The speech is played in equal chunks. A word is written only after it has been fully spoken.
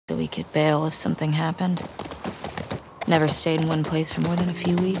so we could bail if something happened. Never stayed in one place for more than a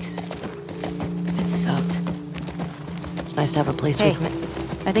few weeks. It sucked. It's nice to have a place Hey, with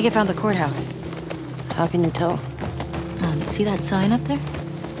me. I think I found the courthouse. How can you tell? See that sign up there?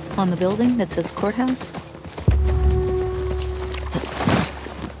 On the building that says courthouse?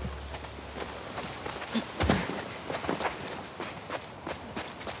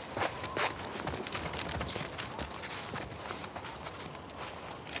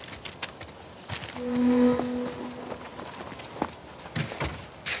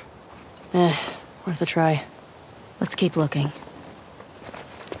 Worth a try. Let's keep looking.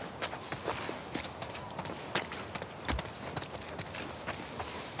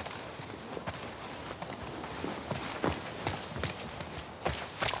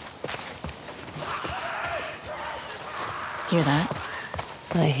 Hear that?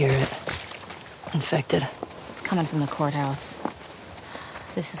 I hear it. Infected. It's coming from the courthouse.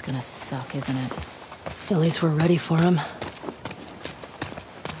 This is gonna suck, isn't it? At least we're ready for him.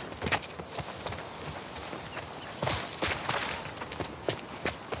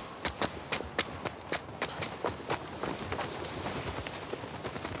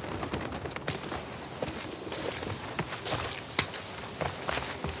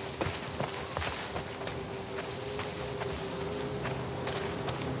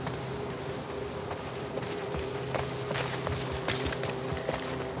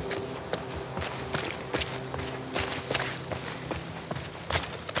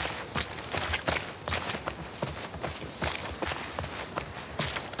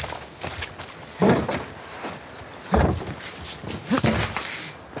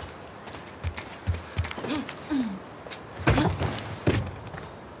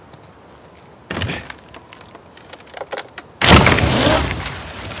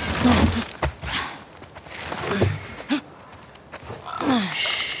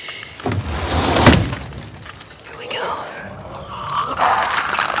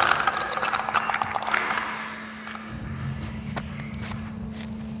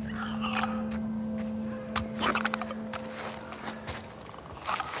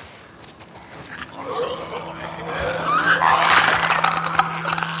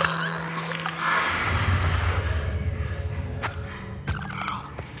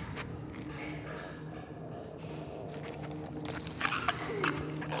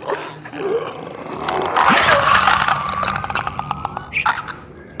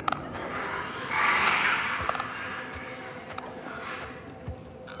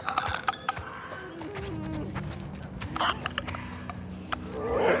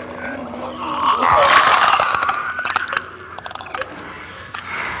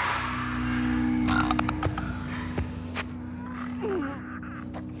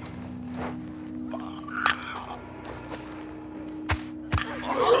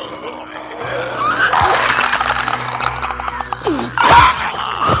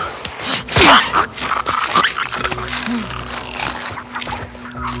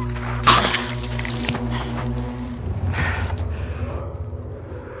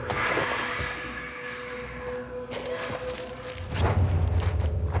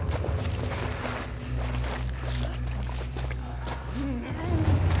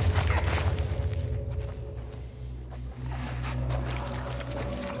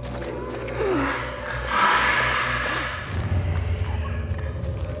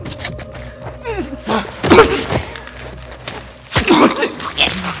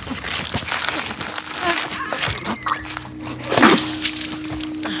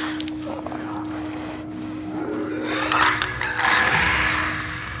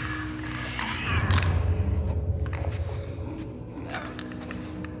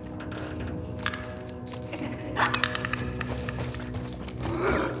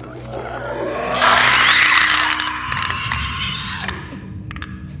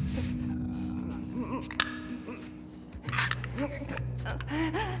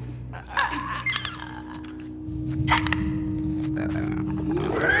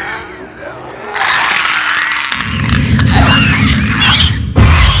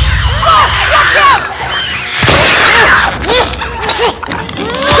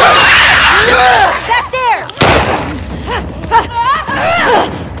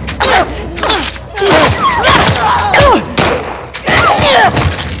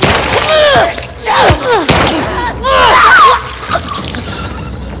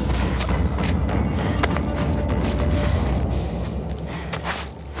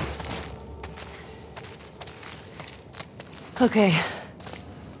 Okay.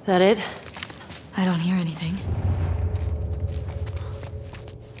 That it? I don't hear anything.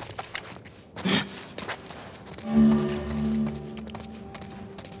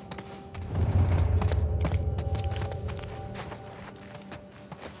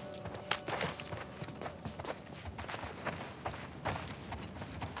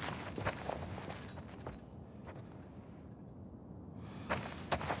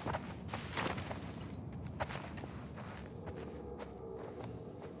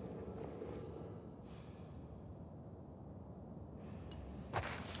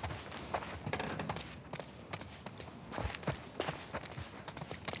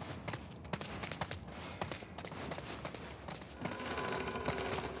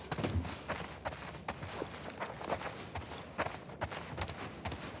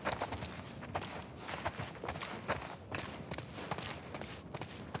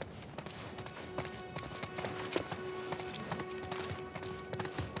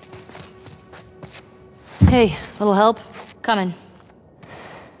 Hey, little help? Coming.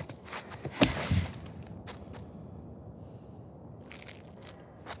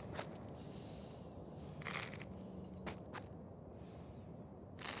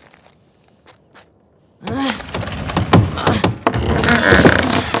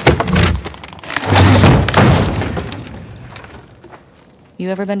 You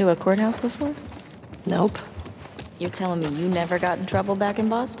ever been to a courthouse before? Nope. You're telling me you never got in trouble back in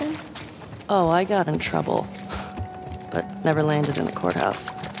Boston? Oh, I got in trouble. But never landed in a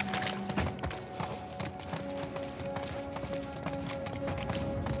courthouse.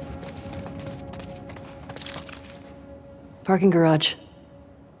 Parking garage.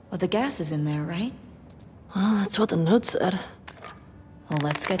 Well, the gas is in there, right? Well, that's what the note said. Well,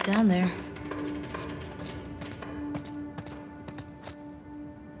 let's get down there.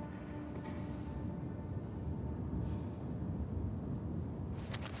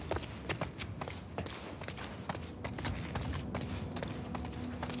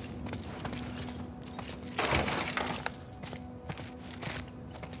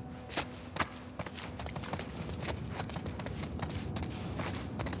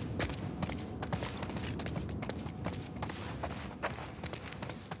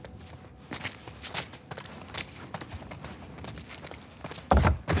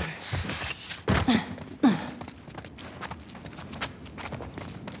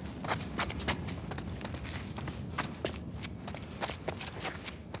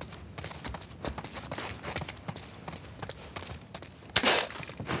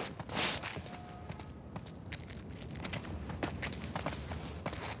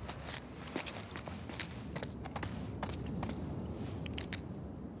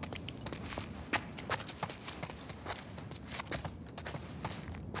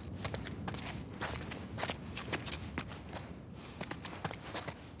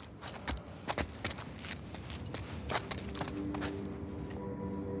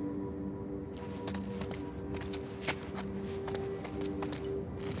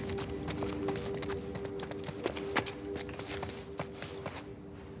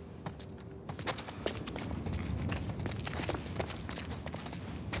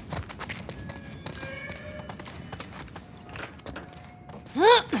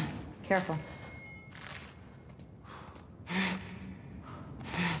 Careful.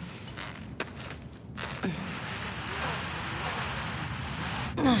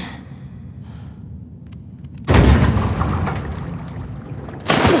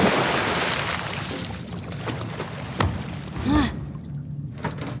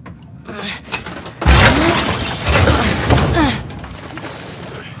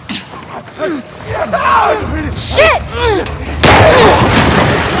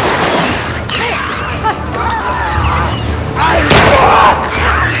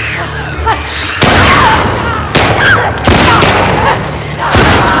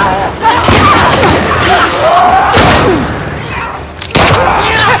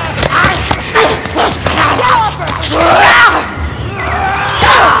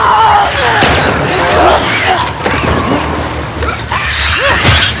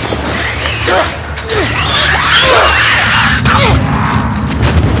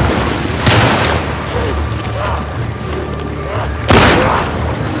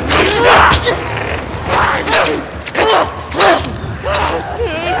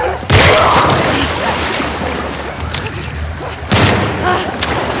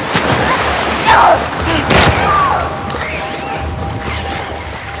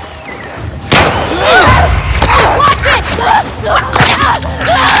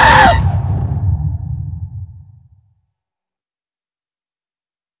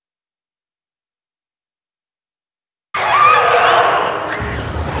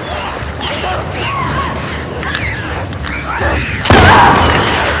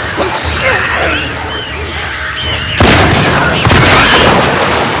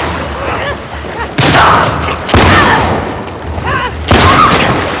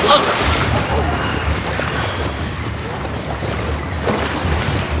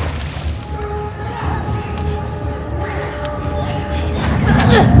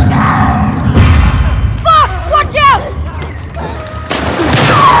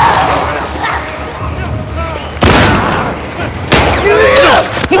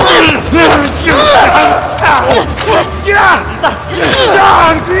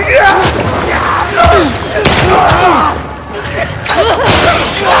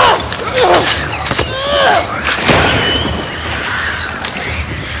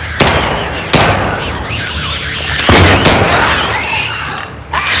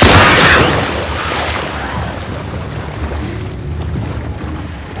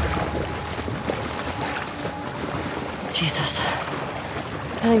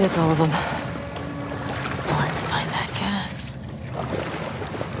 think that's all of them. Let's find that gas.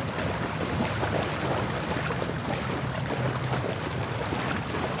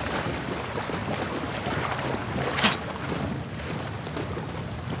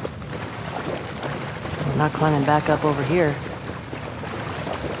 I'm not climbing back up over here.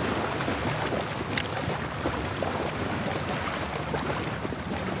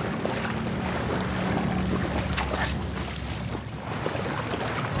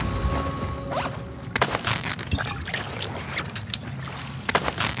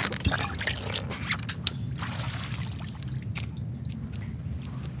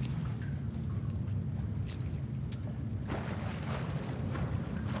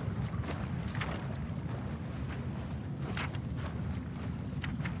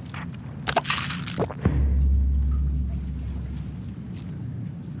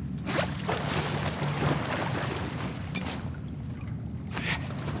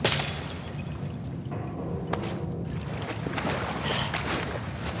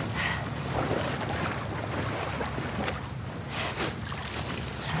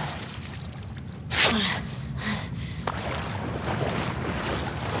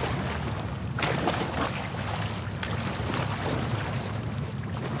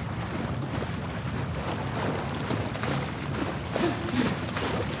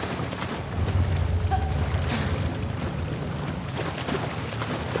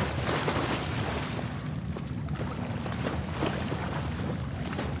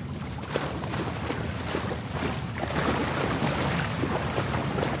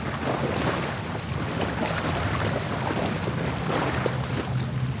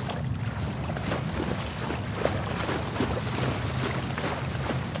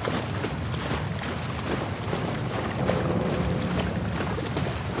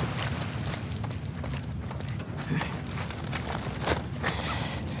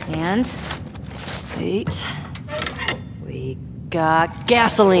 And? Wait. We got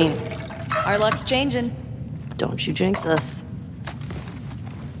gasoline. Our luck's changing. Don't you jinx us.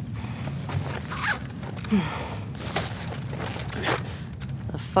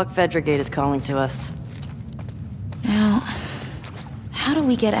 The fuck Vedragate is calling to us. Now, how do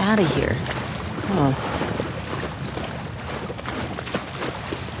we get out of here? Oh.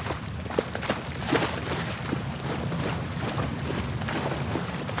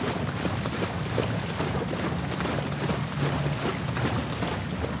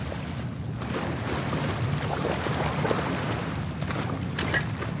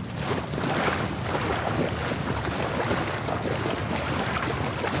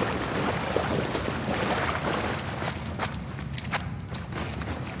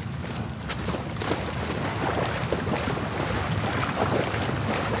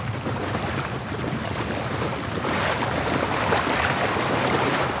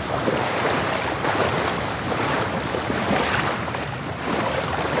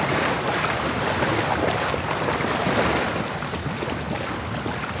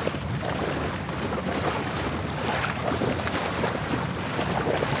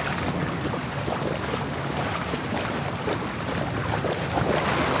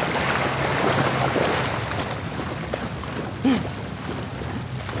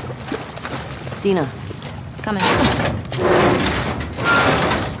 Dina. Coming.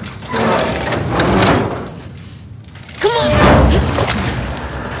 Come on!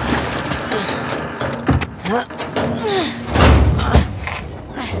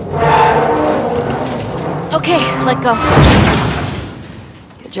 Okay, let go.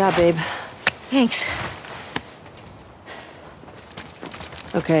 Good job, babe. Thanks.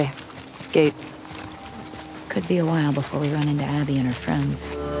 Okay, gate. Could be a while before we run into Abby and her friends.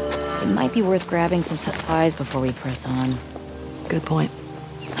 It might be worth grabbing some supplies before we press on. Good point.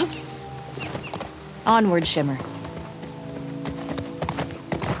 Onward, Shimmer.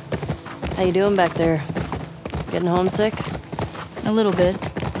 How you doing back there? Getting homesick? A little bit.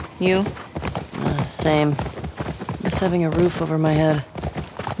 You? Same. Miss having a roof over my head.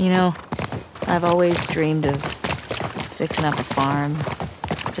 You know, I've always dreamed of fixing up a farm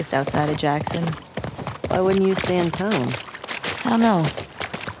just outside of Jackson. Why wouldn't you stay in town? I don't know.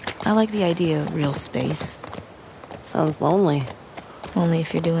 I like the idea of real space. Sounds lonely. Only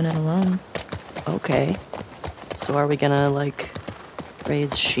if you're doing it alone. Okay. So are we gonna, like,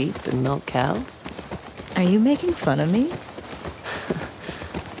 raise sheep and milk cows? Are you making fun of me?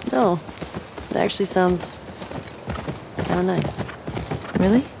 No. It actually sounds kinda nice.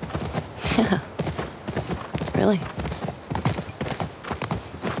 Really? Yeah. Really.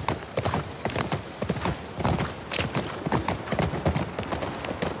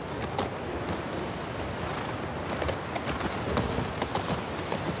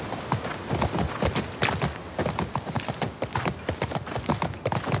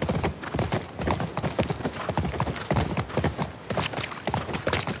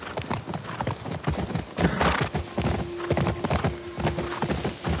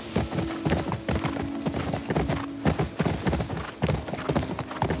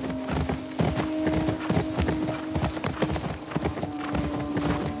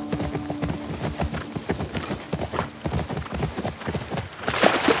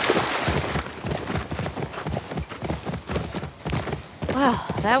 Well,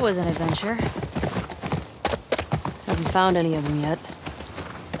 that was an adventure. Haven't found any of them yet.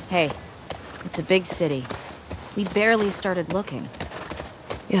 Hey, it's a big city. We barely started looking.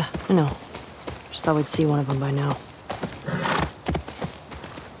 Yeah, I know. Just thought we'd see one of them by now.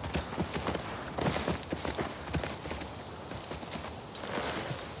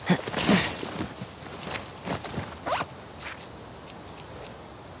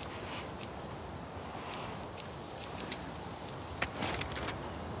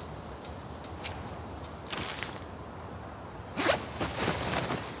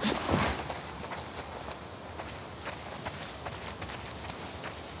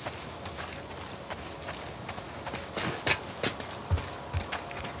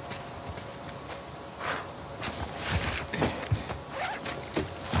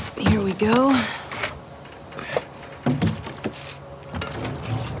 Here we go.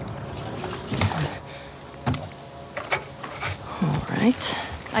 All right.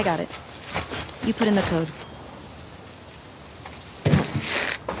 I got it. You put in the code.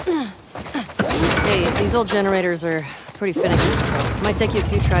 Hey, these old generators are pretty finicky, so it might take you a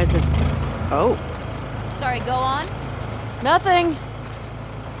few tries to... Oh. Sorry, go on. Nothing!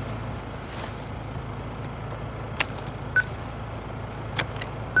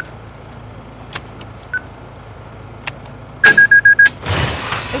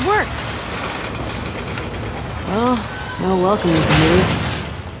 It worked! Well, no welcoming for me.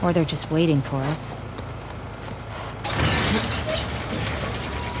 Or they're just waiting for us.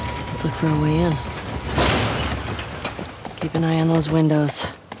 Let's look for a way in. Keep an eye on those windows.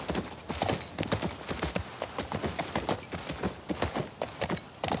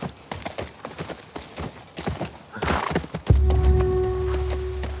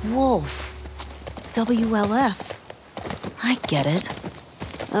 Wolf. WLF. I get it.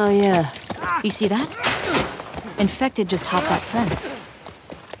 Oh, yeah. You see that? Infected just hopped that fence.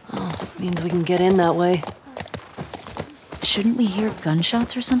 Oh, means we can get in that way. Shouldn't we hear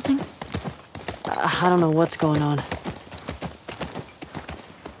gunshots or something? I don't know what's going on.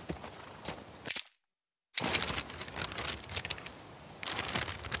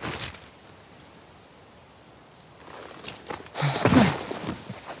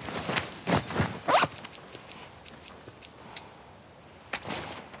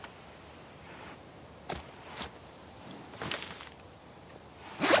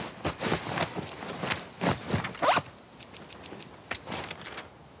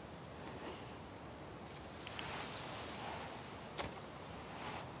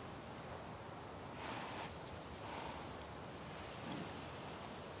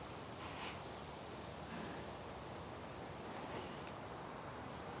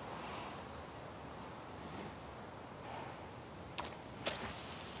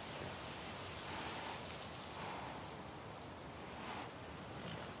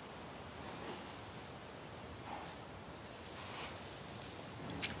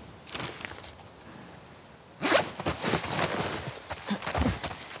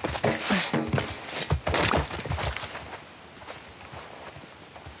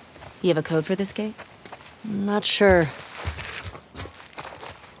 You have a code for this gate? Not sure.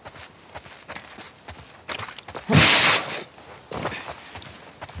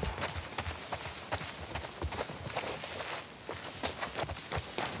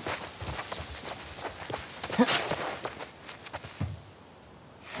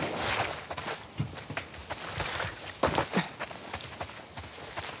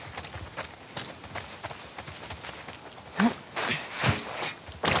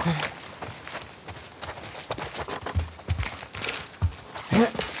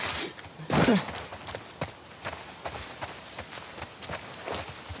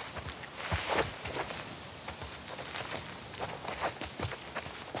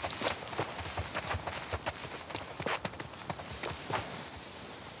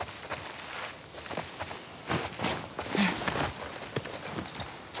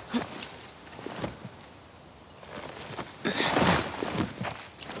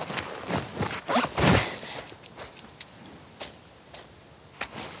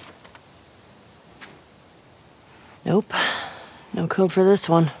 Nope. No code for this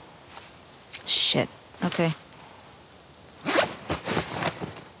one. Shit. Okay.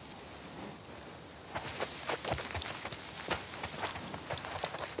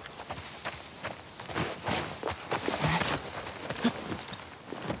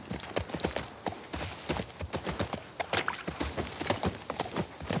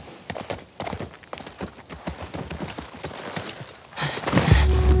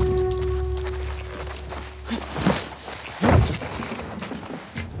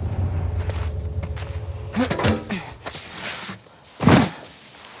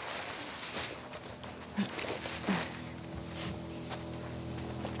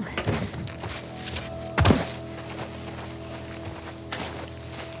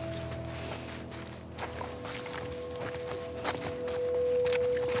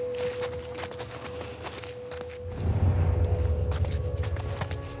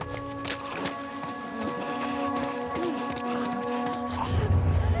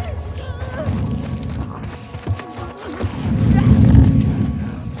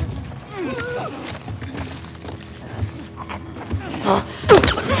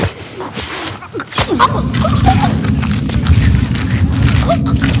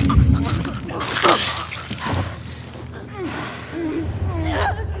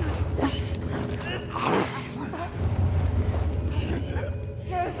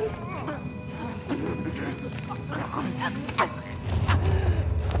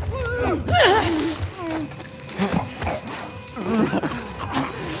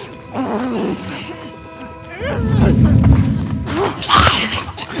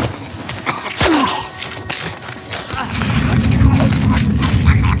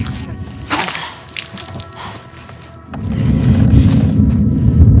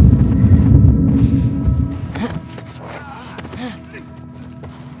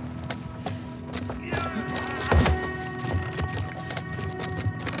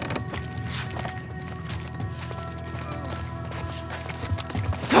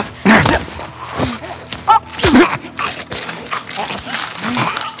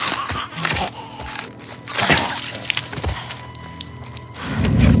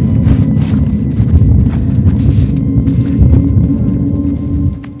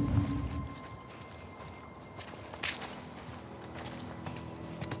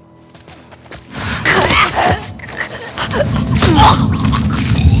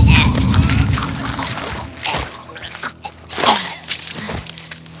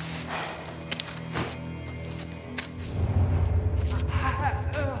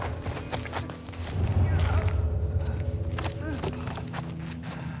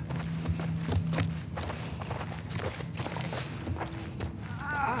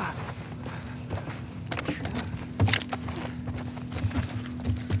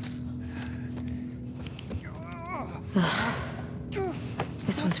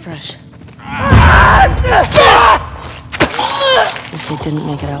 This one's fresh. Guess they didn't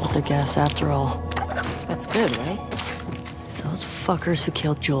make it out with their gas after all. That's good, right? If those fuckers who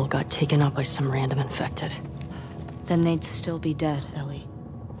killed Joel got taken out by some random infected, Then they'd still be dead, Ellie.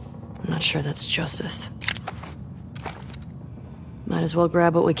 I'm not sure that's justice. Might as well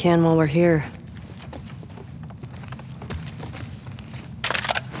grab what we can while we're here.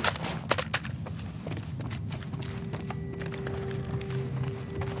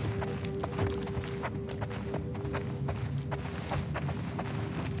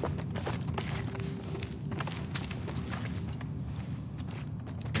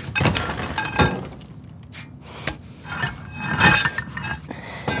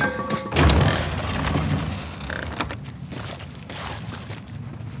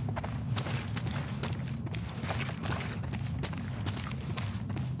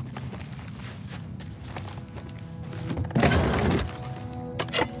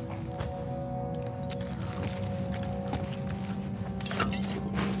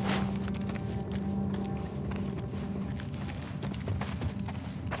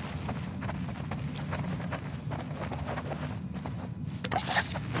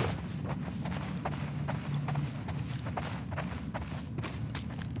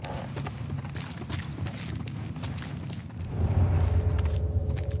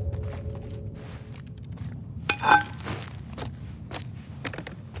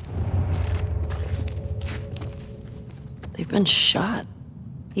 They've been shot.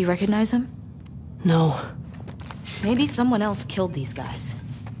 You recognize him? No. Maybe someone else killed these guys.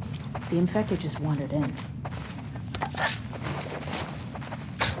 The infected just wandered in.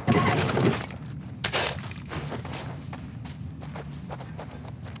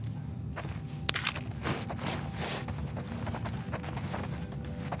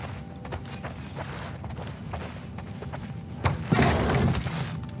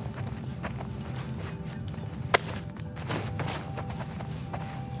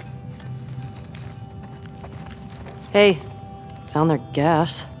 Hey, found their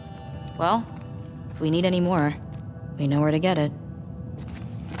gas. Well, if we need any more, we know where to get it.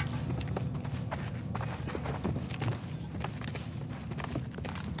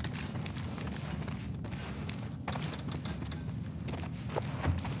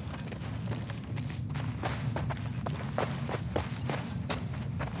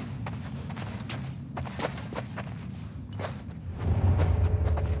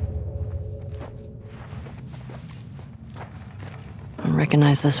 I don't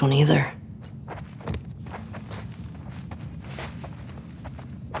recognize this one either.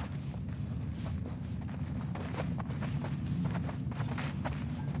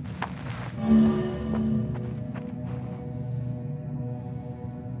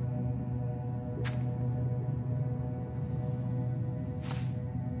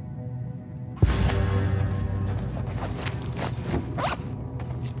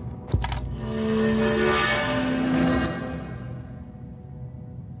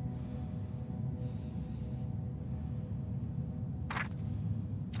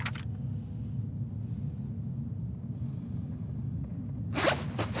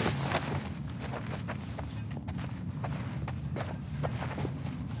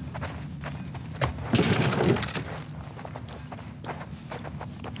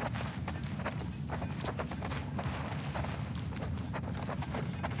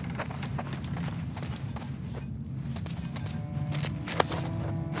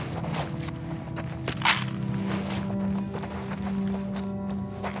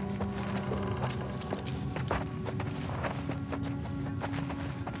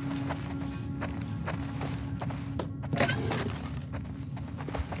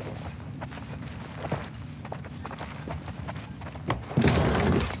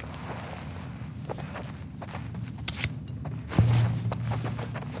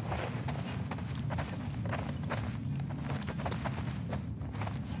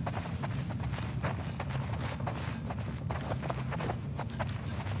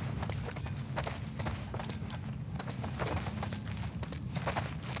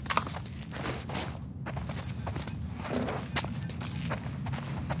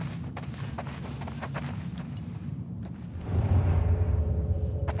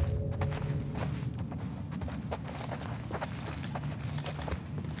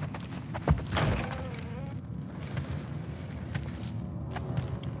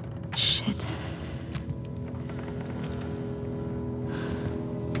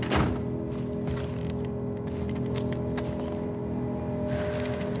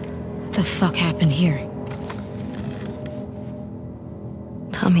 the fuck happened here?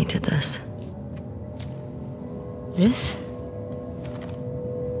 Tommy did this. This?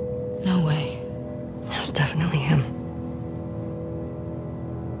 No way. It was definitely him.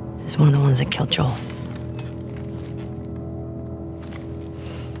 He's one of the ones that killed Joel.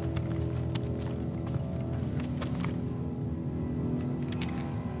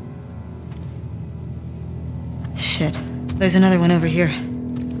 Shit. There's another one over here.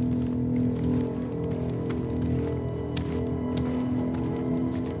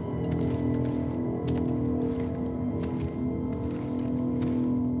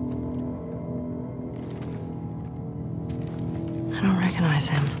 I don't recognize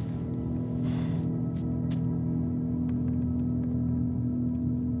him.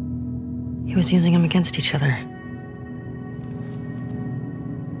 He was using them against each other.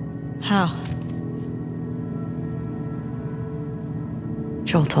 How?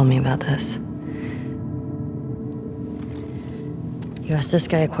 Joel told me about this. You ask this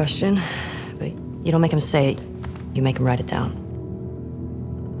guy a question, but you don't make him say it. You make him write it down.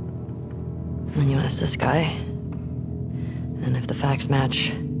 And then you ask this guy, and if the facts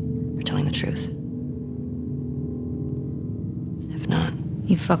match, you're telling the truth. If not,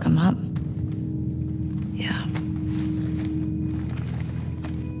 You fuck him up? yeah.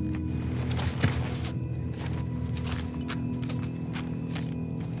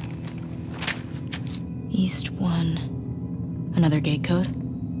 East 1. Another gate code?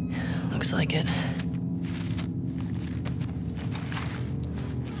 Looks like it.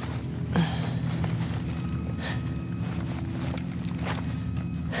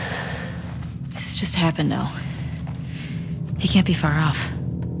 This just happened now. He can't be far off.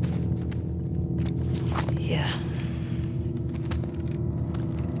 Yeah.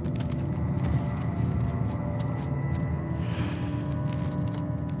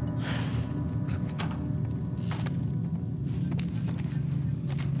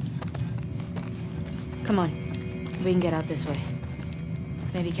 Come on. We can get out this way.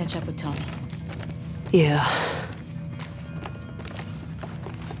 Maybe catch up with Tommy. Yeah.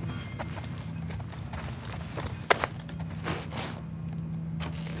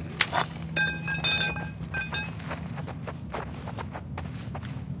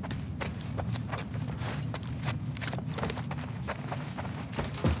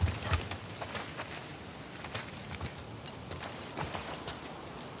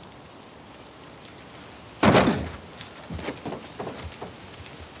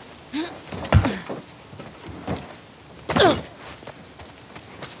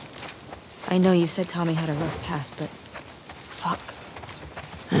 I know you said Tommy had a rough past, but... fuck.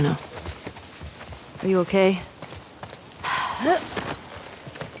 I know. Are you okay?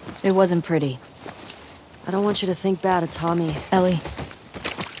 It wasn't pretty. I don't want you to think bad of Tommy. Ellie,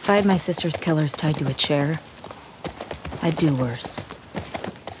 if I had my sister's killers tied to a chair, I'd do worse.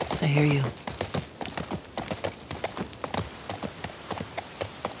 I hear you.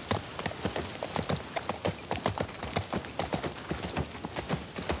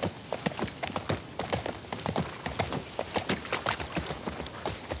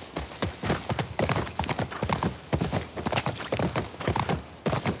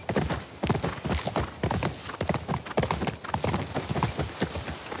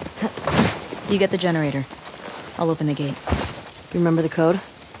 You get the generator. I'll open the gate. You remember the code?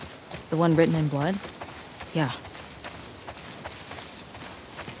 The one written in blood? Yeah.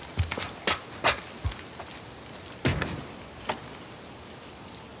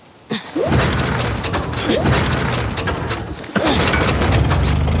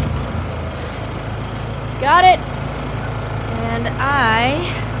 Got it! And I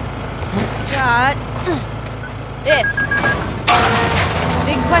got this.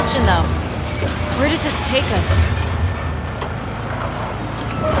 Big question, though. Where does this take us?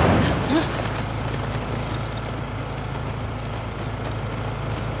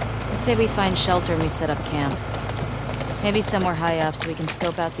 I say we find shelter and we set up camp. Maybe somewhere high up so we can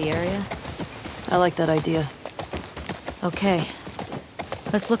scope out the area. I like that idea. Okay.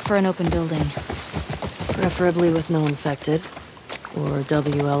 Let's look for an open building. Preferably with no infected. Or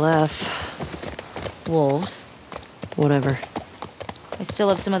WLF. Wolves. Whatever. I still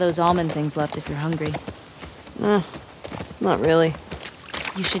have some of those almond things left if you're hungry. Not really.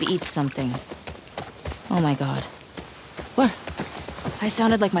 You should eat something. Oh my god. What? I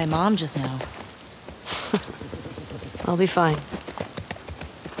sounded like my mom just now. I'll be fine.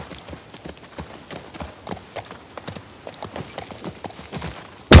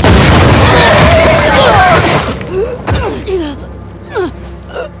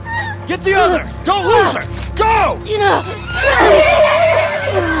 Get the other! Don't lose her! Go!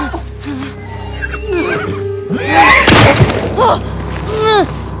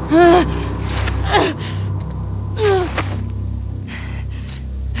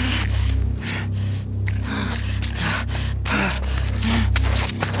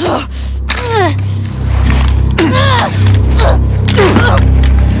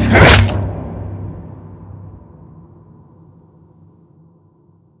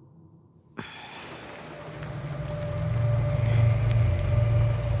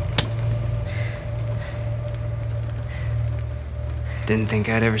 Didn't think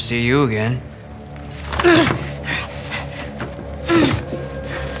I'd ever see you again.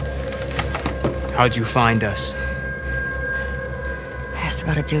 How'd you find us? I asked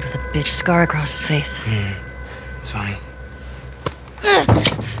about a dude with a bitch scar across his face. It's funny.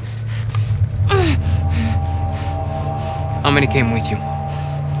 How many came with you?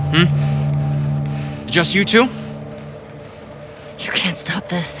 Just you two? You can't stop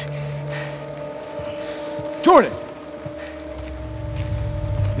this. Jordan!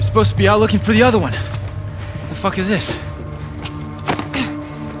 You're supposed to be out looking for the other one. What the fuck is this?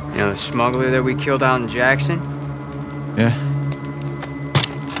 You know the smuggler that we killed out in Jackson? Yeah?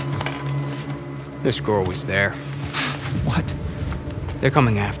 This girl was there. What? They're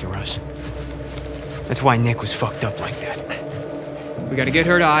coming after us. That's why Nick was fucked up like that. We gotta get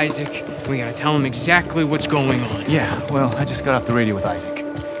her to Isaac. We gotta tell him exactly what's going on. Yeah, well, I just got off the radio with Isaac.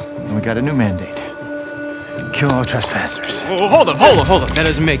 And we got a new mandate. Kill all trespassers. Oh, hold up. That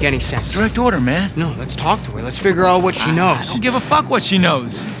doesn't make any sense. Direct order, man. No, let's talk to her. Let's figure out what she I knows. don't give a fuck what she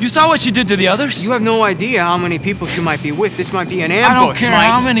knows. You saw what she did to the others? You have no idea how many people she might be with. This might be an ambush, I don't care Mike.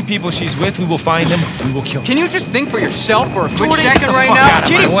 how many people she's with. We will find them. We will kill them. Can you just think for yourself for a quick Jordan, second get the right fuck now? out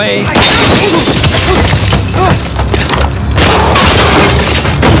of my way.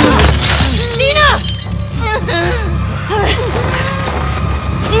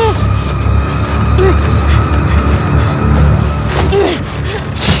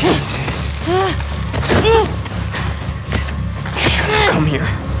 Jesus. Come here.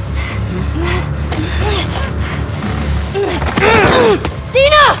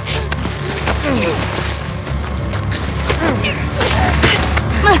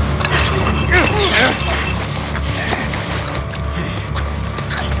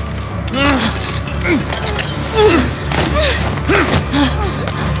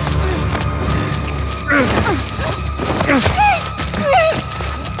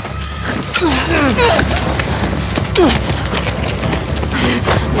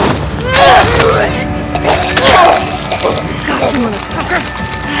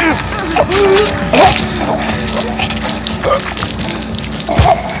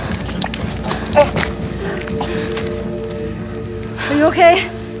 Are you okay?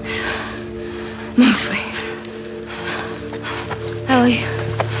 Mostly.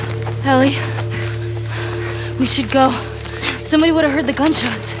 Ellie. We should go. Somebody would have heard the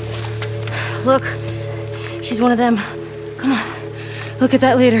gunshots. Look, she's one of them. Come on. Look at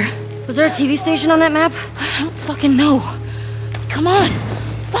that later. Was there a TV station on that map? I don't fucking know. Come on.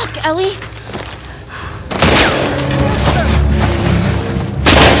 Fuck, Ellie.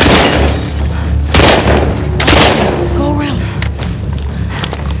 Go around.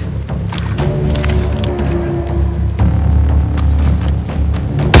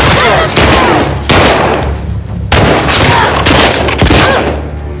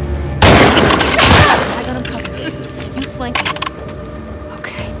 I got him covered. You flank.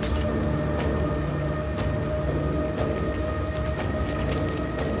 Okay.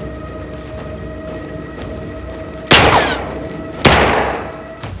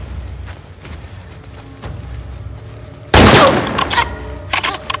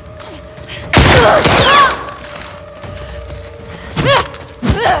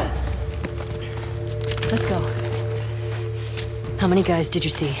 Let's go. How many guys did you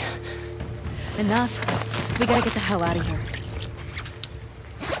see? Enough. We gotta get the hell out of here.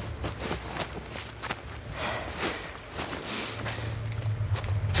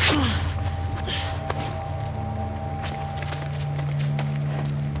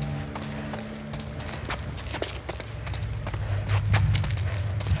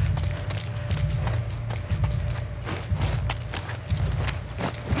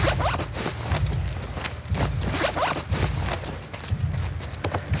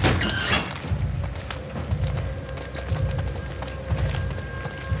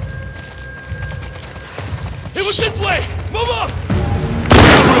 It was this way! Move up!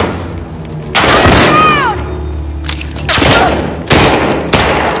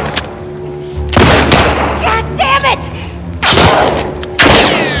 God damn it!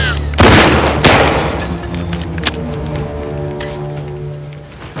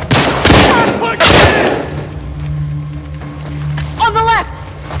 On the left!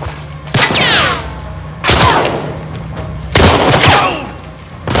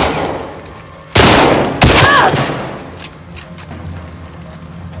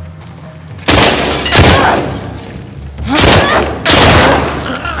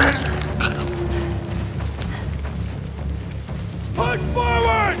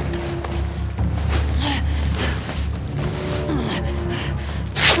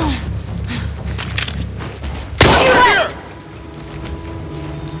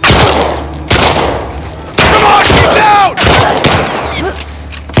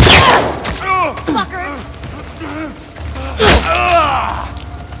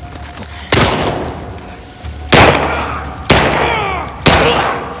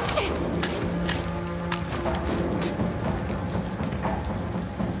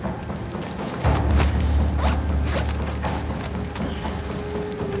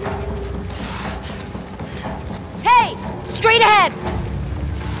 Straight ahead!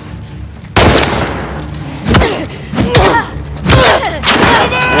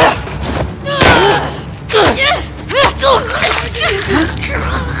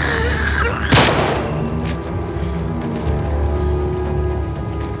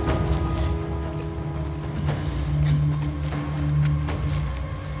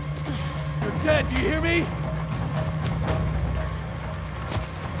 You're dead, do you hear me?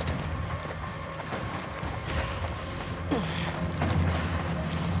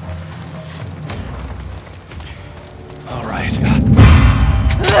 All right.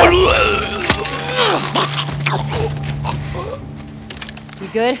 You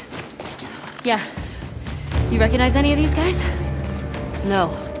good? Yeah. You recognize any of these guys?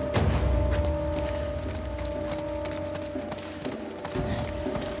 No.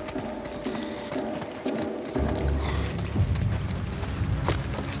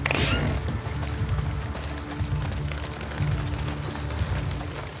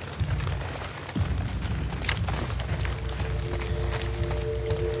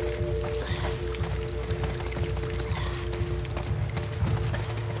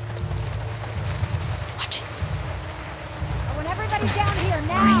 Down here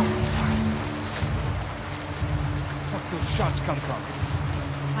now! Where'd those shots come from?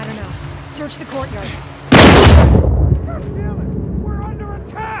 I don't know. Search the courtyard. God damn it! We're under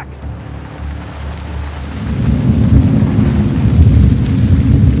attack!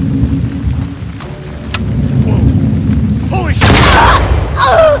 Whoa! Holy shit!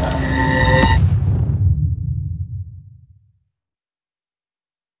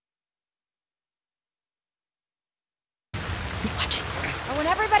 I want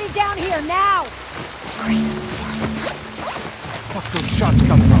everybody down here now! Where'd those shots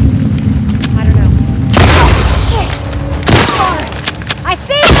come from? I don't know. Shit! I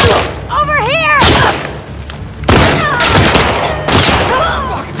see you! Over here!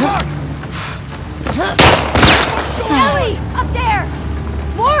 Ellie! Up there!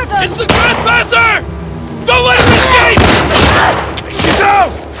 More of them! It's the trespasser! Don't let him escape! She's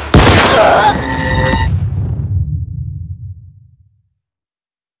out!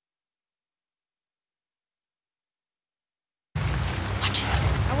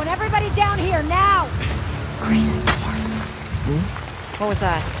 I want everybody down here now! What was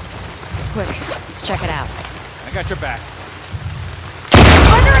that? Quick, let's check it out. I got your back.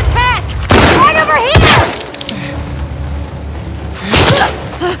 Under attack! Right over here!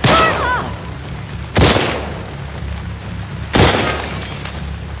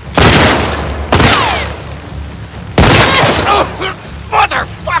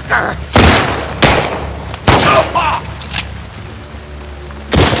 Motherfucker!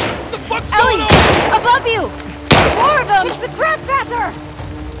 What the fuck's Ellie! going on? Above you! More of them! It's the trespasser!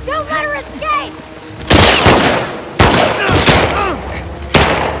 Don't let her escape!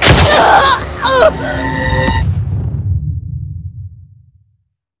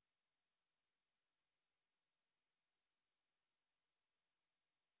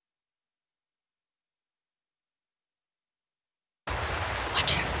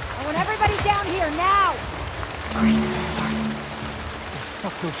 I want everybody down here now!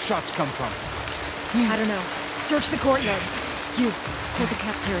 Where'd those shots come from? I don't know. Search the courtyard. You, hold the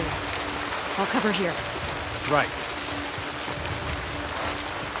cafeteria. I'll cover here. Right.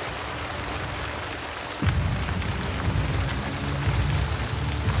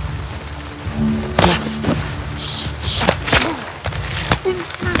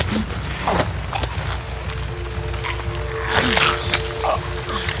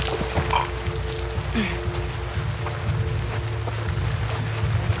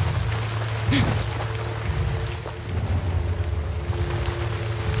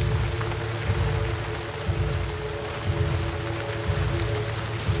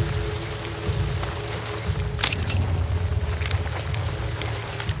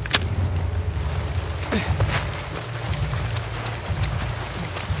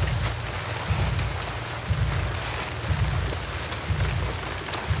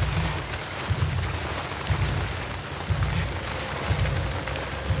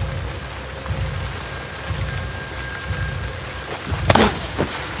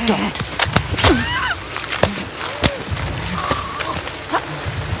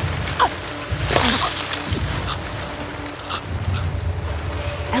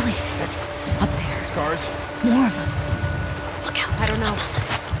 Ellie, up there. Scars? More of them. Look out. I don't know. Above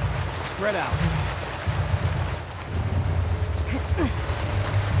us. Spread out.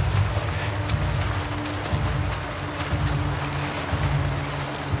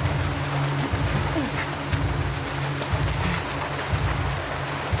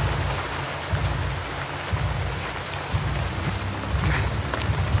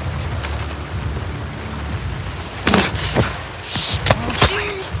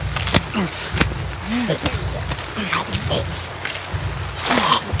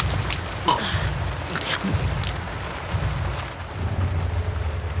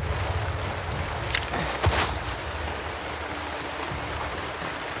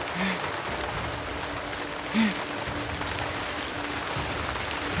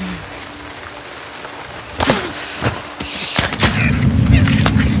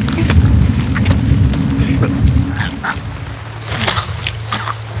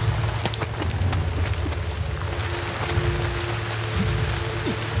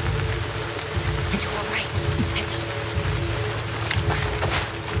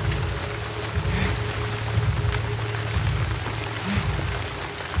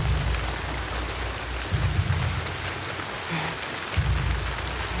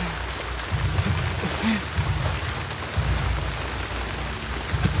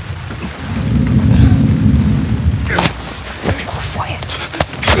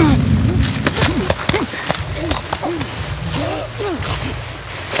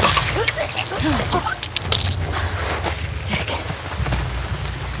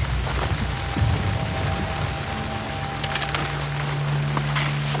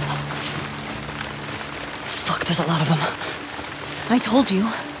 Fuck, there's a lot of them. I told you.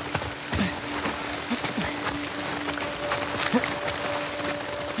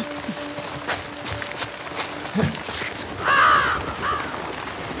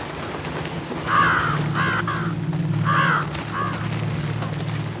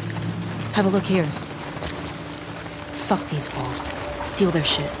 Have a look here. Fuck these wolves. Steal their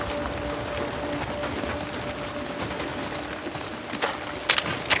shit.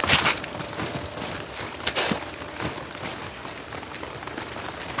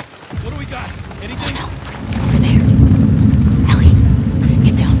 What do we got? Anything? Oh no. Over there. Ellie,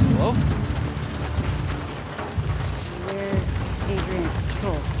 get down. Hello? Where's Adrian's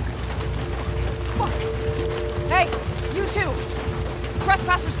patrol? Fuck! Hey, you two!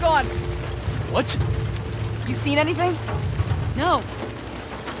 Trespasser's gone! What? You seen anything? No.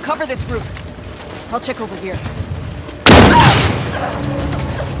 Cover this roof. I'll check over here.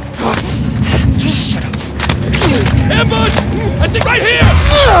 Shut up. Ambush! I think right here!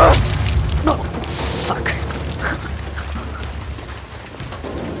 Fuck.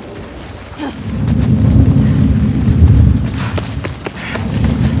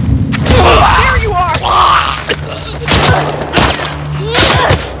 There you are!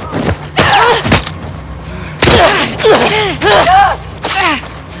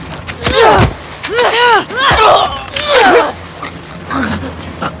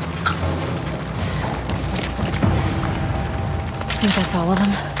 Think that's all of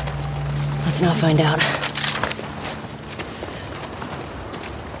them? Let's not find out.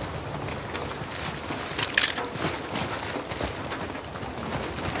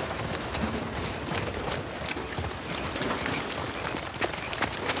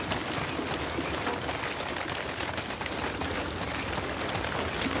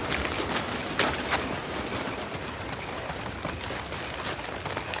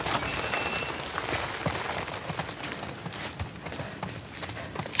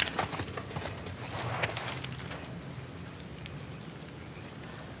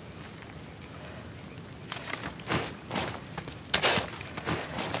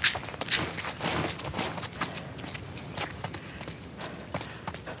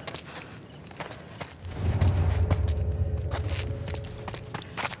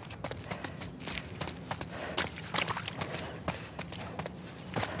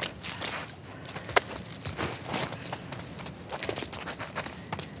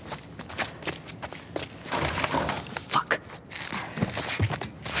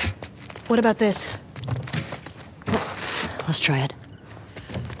 What about this? Let's try it.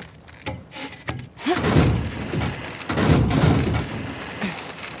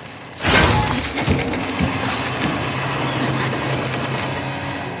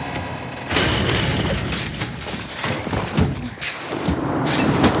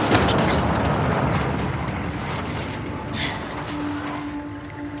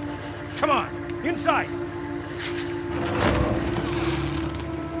 Come on, inside!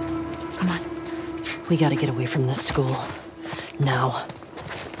 Come on. We gotta get away from this school. Now.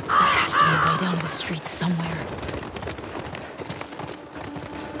 There has to be a way down to the streets somewhere.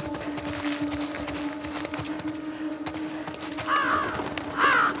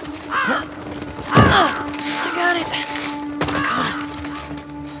 I got it. Come on.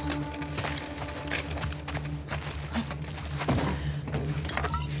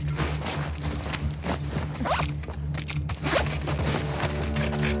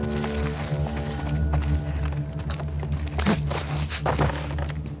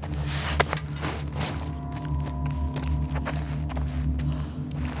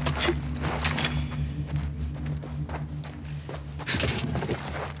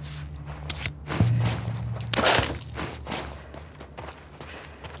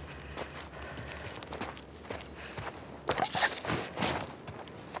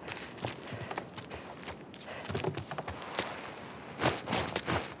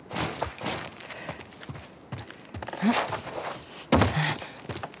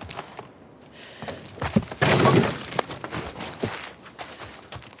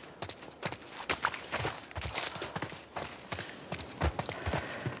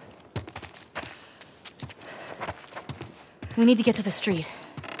 We need to get to the street.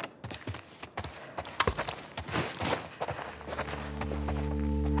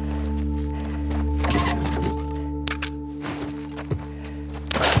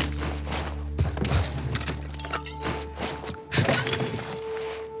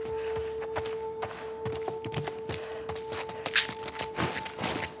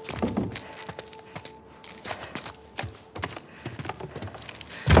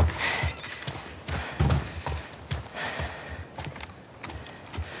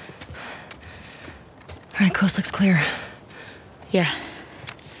 All right, coast looks clear. Yeah.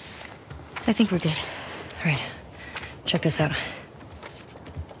 I think we're good. All right, check this out.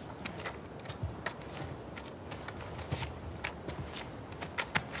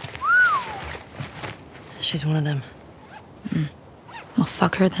 She's one of them. Well,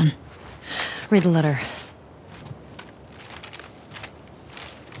 fuck her then. Read the letter.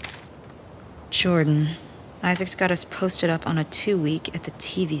 Jordan. Isaac's got us posted up on a 2-week at the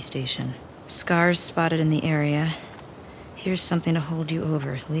TV station. Scars spotted in the area. Here's something to hold you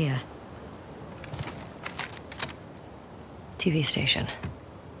over, Leah. TV station.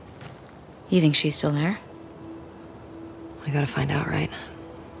 You think she's still there? We gotta find out, right?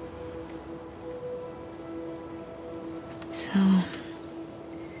 So...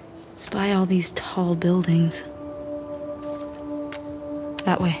 spy all these tall buildings.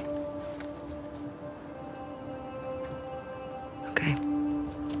 That way. Okay.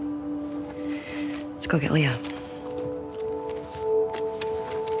 Let's go get Leah.